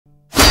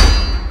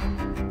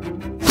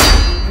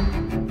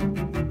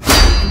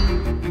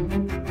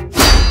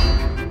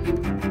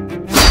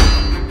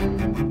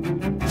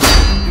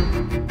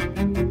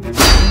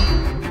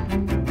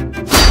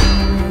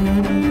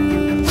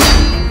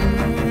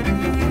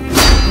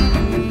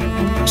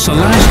Sa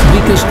last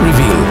weakest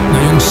reveal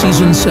ngayong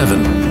Season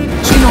 7,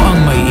 sino ang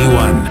may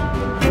iwan?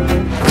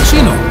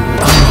 Sino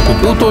ang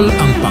mapuputol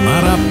ang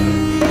pangarap?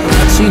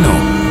 At sino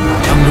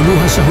ang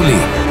luluha sa huli?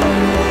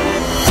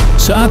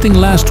 Sa ating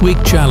last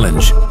week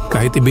challenge,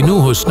 kahit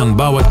ibinuhos ng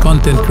bawat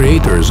content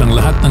creators ang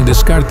lahat ng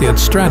diskarte at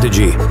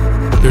strategy,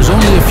 there's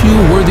only a few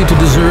worthy to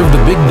deserve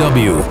the big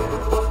W.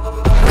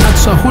 At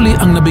sa huli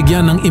ang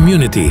nabigyan ng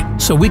immunity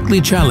sa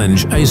weekly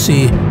challenge ay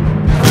si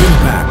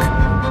Jimpack.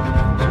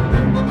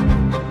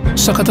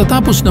 Sa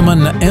katatapos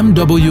naman na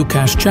MW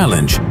Cash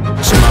Challenge,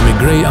 si Mami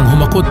Gray ang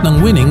humakot ng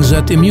winnings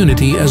at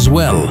immunity as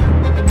well.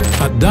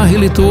 At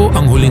dahil ito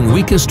ang huling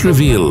weakest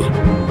reveal,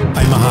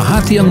 ay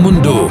mahahati ang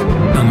mundo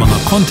ng mga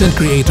content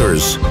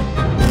creators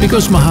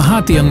because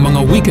mahahati ang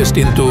mga weakest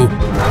into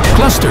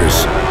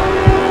clusters.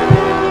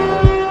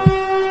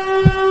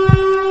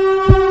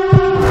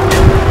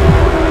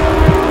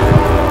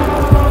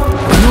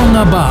 Ano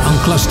nga ba ang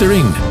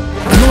clustering?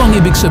 Ano ang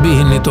ibig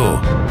sabihin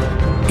nito?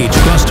 Each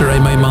cluster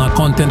ay may mga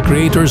content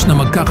creators na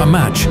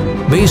magkakamatch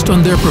based on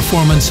their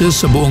performances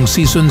sa buong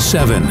Season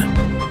 7.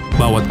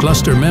 Bawat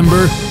cluster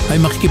member ay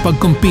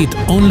makikipag-compete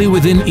only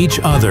within each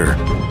other.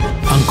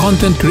 Ang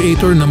content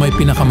creator na may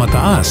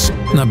pinakamataas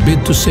na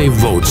bid to save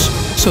votes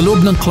sa loob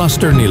ng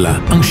cluster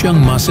nila ang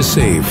siyang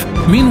masisave.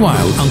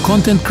 Meanwhile, ang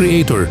content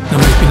creator na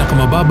may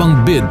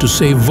pinakamababang bid to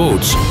save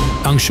votes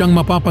ang siyang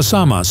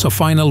mapapasama sa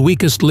final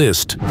weakest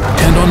list.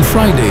 And on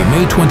Friday,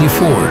 May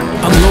 24,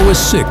 ang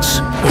lowest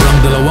 6 or ang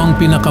dalawang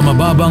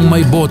pinakamababang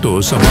may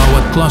boto sa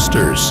bawat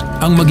clusters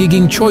ang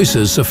magiging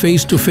choices sa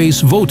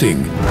face-to-face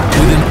voting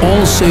within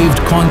all saved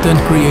content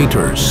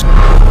creators.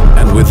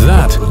 And with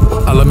that,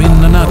 alamin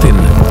na natin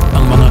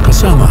ang mga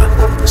kasama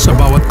sa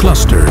bawat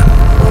cluster.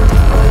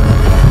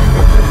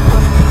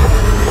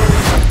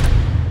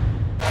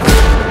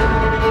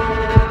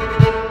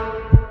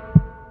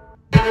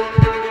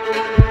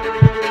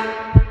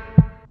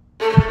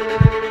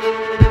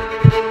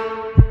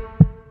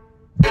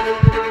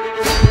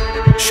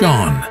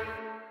 Sean.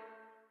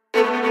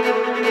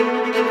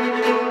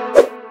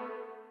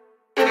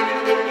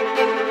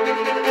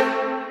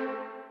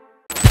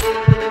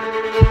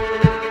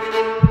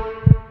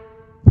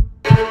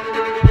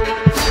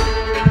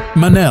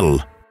 Manel.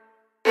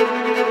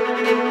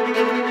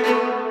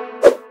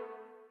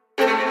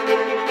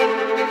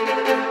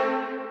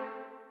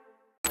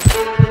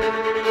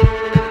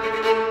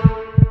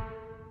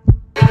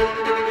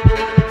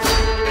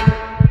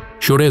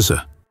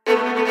 Choreza.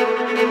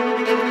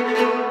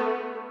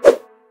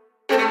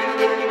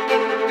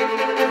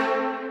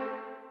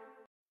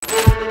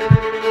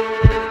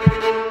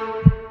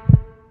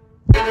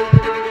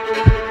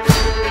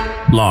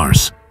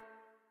 Lars.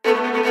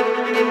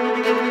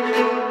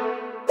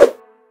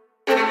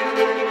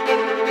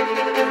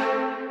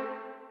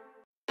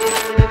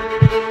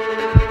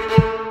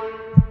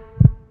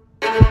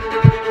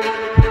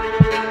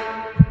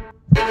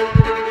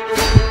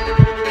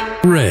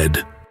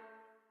 Red.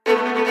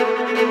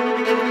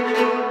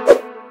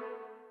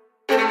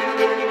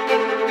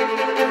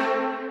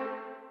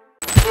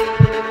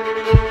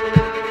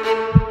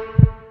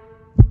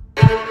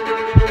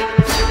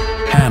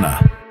 Hannah.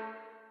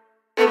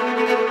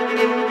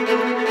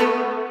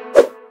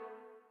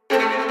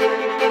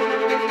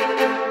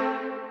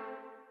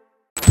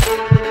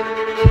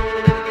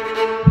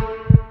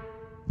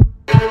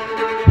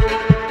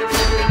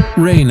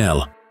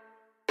 Raynell.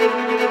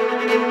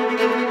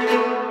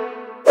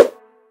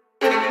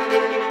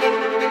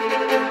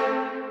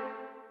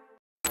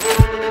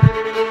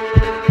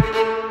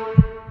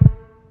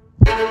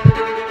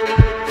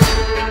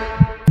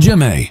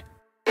 Jemay.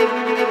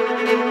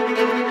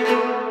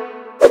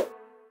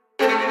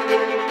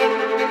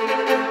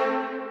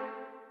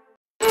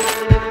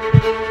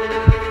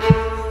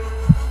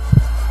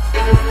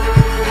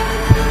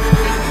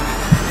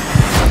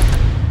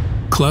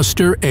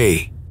 Cluster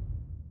A.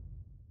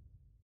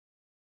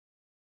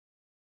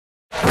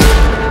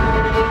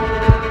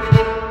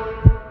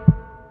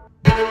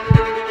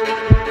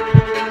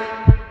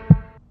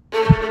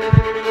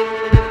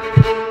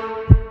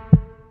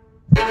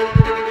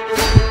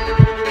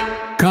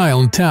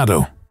 Kyle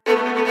Tato.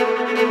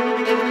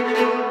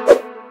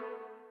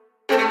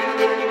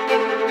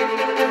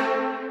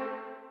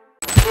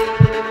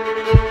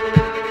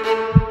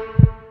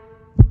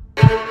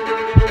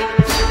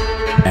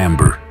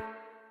 Amber.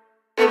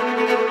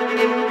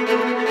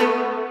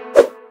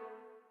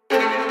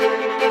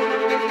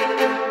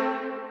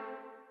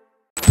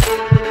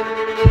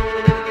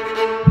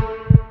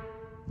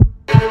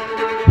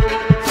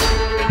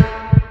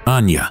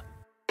 Anya.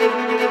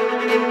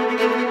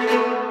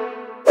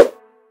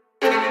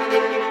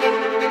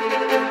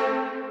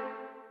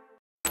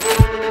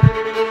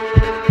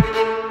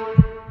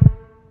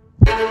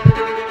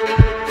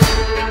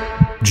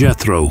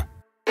 Jethro.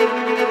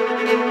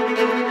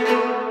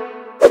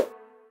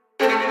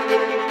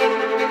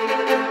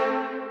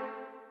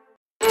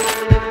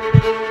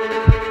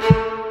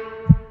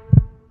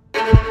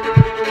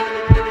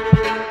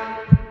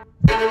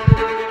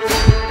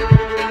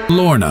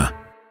 Lorna.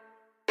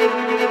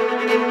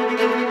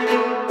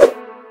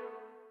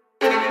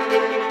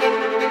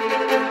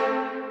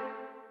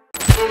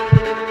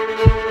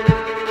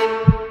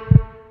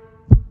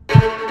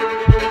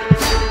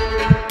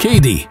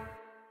 JD.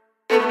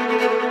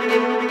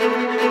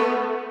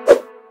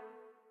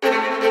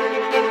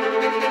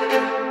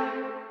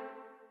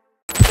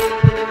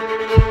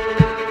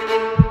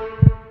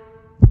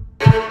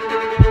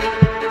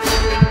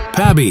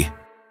 Pabby.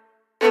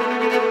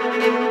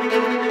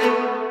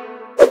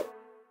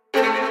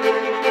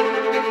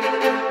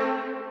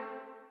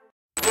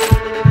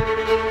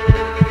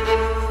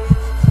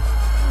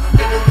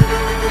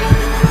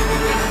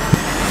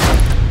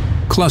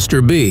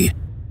 Cluster B.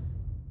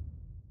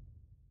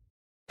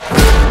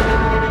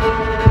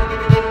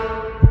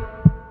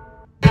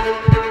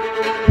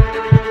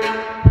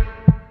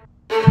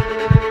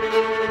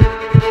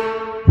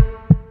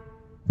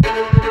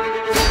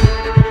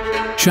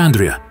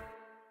 Chandria.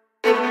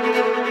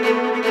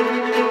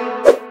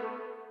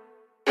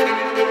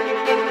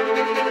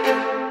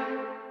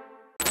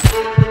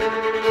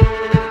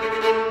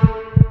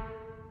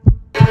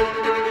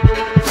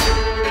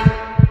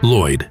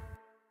 Lloyd.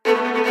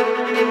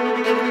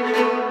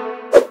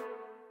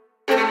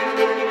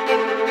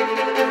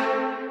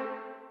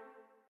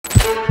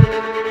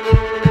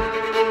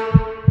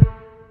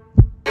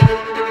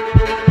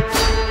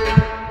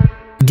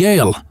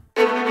 Gail.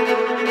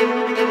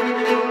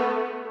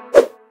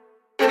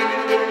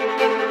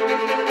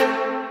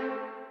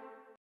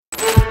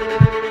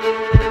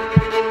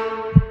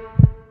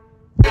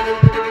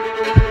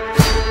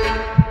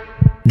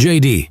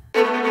 JD.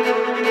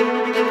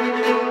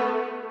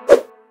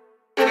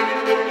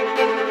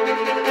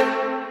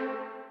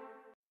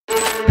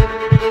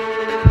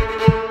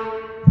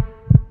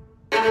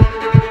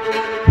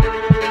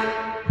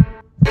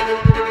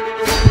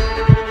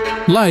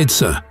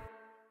 Liza.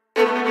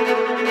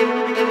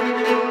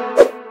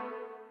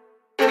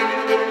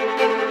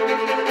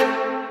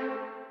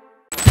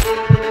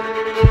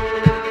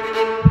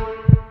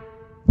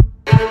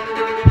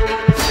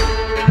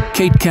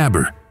 Kate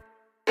Cabber.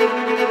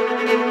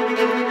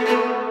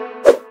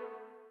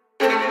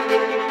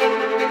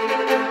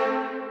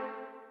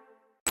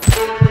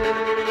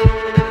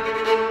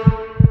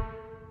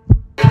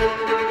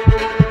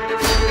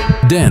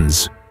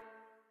 Dens.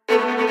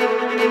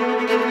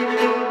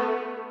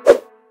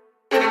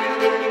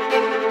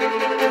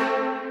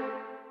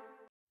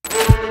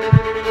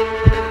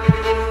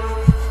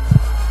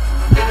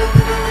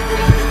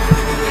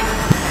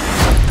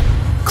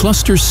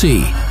 Cluster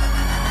C.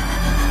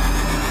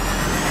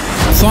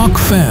 THOC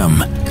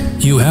fam,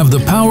 you have the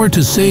power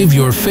to save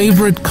your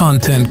favorite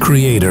content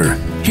creator.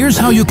 Here's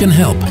how you can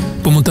help.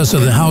 Pumunta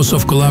sa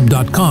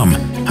thehouseofcollab.com,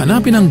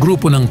 hanapin ang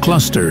grupo ng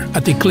cluster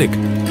at i-click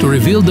to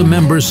reveal the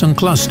members ng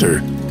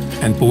cluster.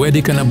 And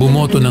pwede ka na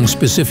bumoto ng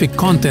specific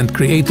content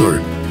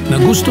creator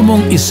na gusto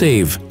mong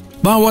isave.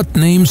 Bawat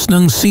names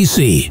ng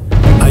CC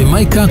ay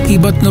may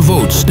kakibat na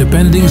votes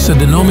depending sa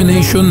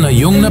denomination na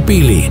iyong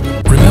napili.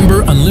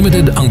 Remember,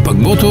 unlimited ang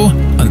pagboto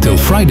until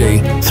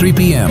Friday, 3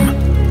 p.m.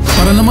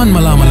 Para naman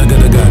malaman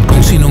agad-agad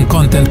kung sinong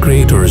content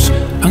creators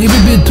ang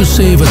ibibid to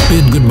save at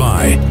bid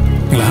goodbye.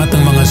 Lahat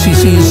ng mga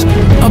CCs,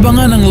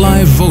 abangan ang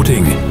live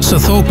voting sa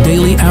THOC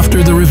daily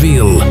after the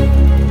reveal.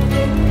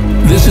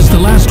 This is the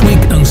last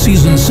week ng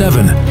Season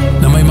 7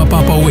 na may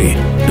mapapawi.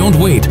 Don't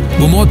wait,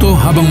 bumoto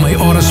habang may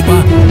oras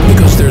pa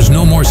because there's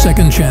no more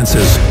second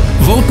chances.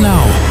 Vote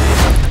now!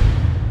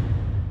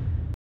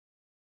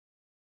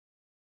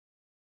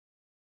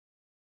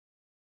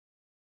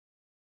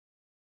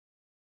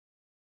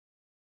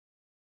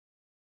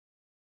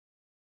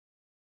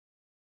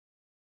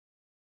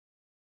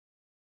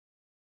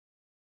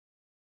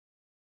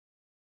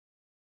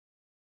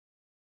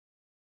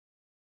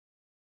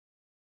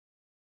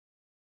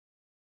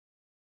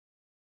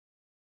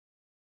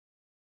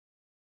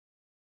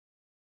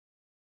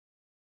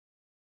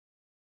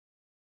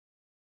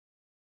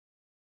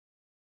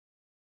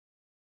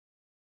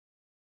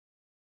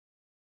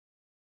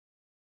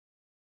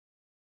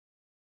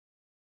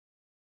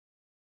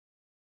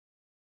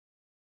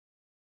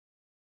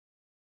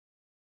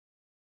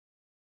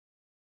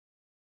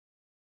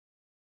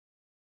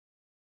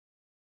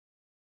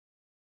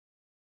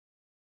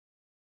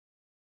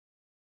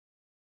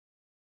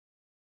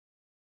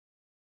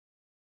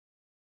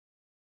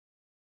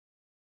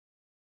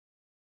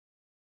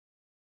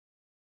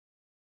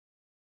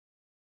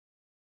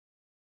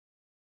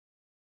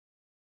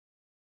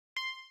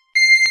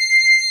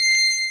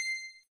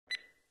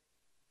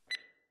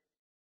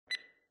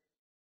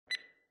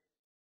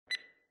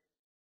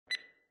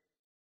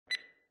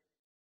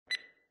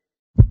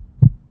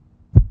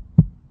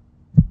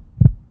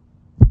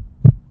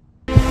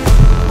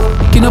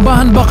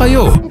 Kinabahan ba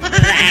kayo?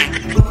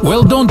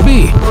 Well, don't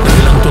be,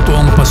 dahil ang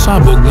totoong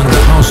pasabog ng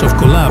The House of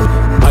Collab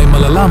ay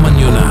malalaman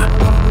nyo na.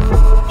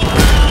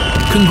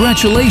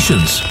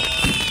 Congratulations!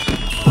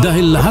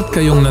 Dahil lahat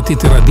kayong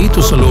natitira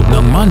dito sa loob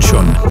ng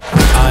mansion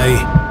ay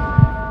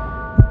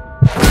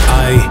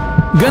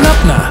ganap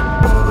na!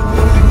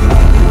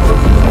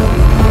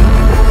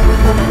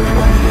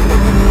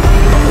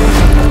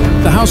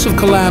 The House of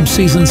Collab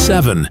Season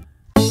 7.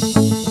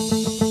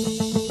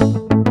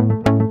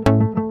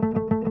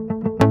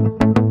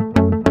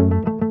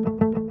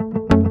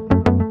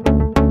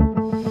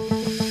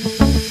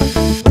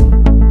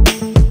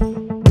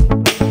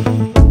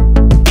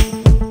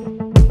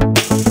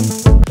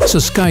 sa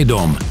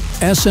Skydome,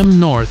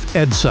 SM North,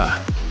 EDSA,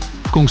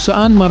 kung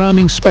saan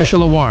maraming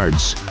special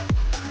awards.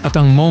 At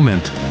ang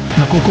moment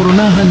na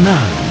kukurunahan na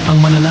ang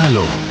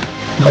mananalo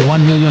ng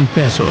 1 million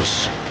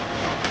pesos.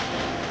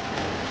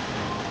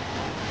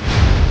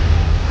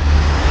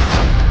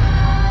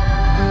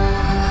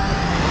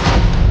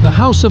 The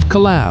House of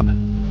Collab,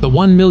 the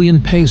 1 million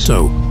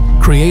peso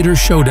Creator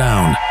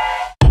Showdown.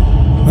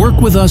 Work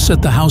with us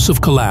at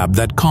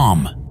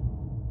theHouseofCollab.com.